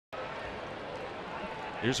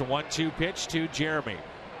Here's a 1-2 pitch to Jeremy.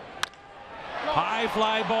 High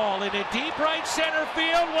fly ball into deep right center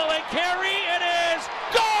field. Will it carry? It is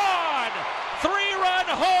gone! 3-run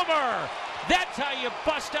homer. That's how you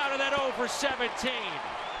bust out of that 0 for 17.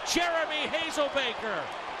 Jeremy Hazelbaker.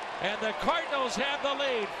 And the Cardinals have the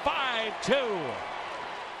lead, 5-2.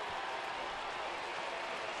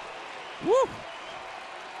 Woo!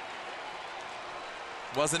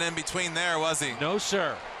 Wasn't in between there, was he? No,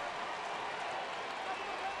 sir.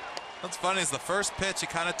 What's funny is the first pitch he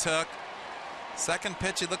kind of took. Second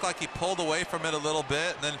pitch, he looked like he pulled away from it a little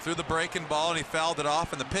bit, and then threw the breaking ball and he fouled it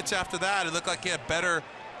off. And the pitch after that, it looked like he had better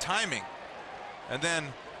timing. And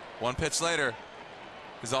then one pitch later,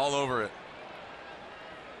 he's all over it.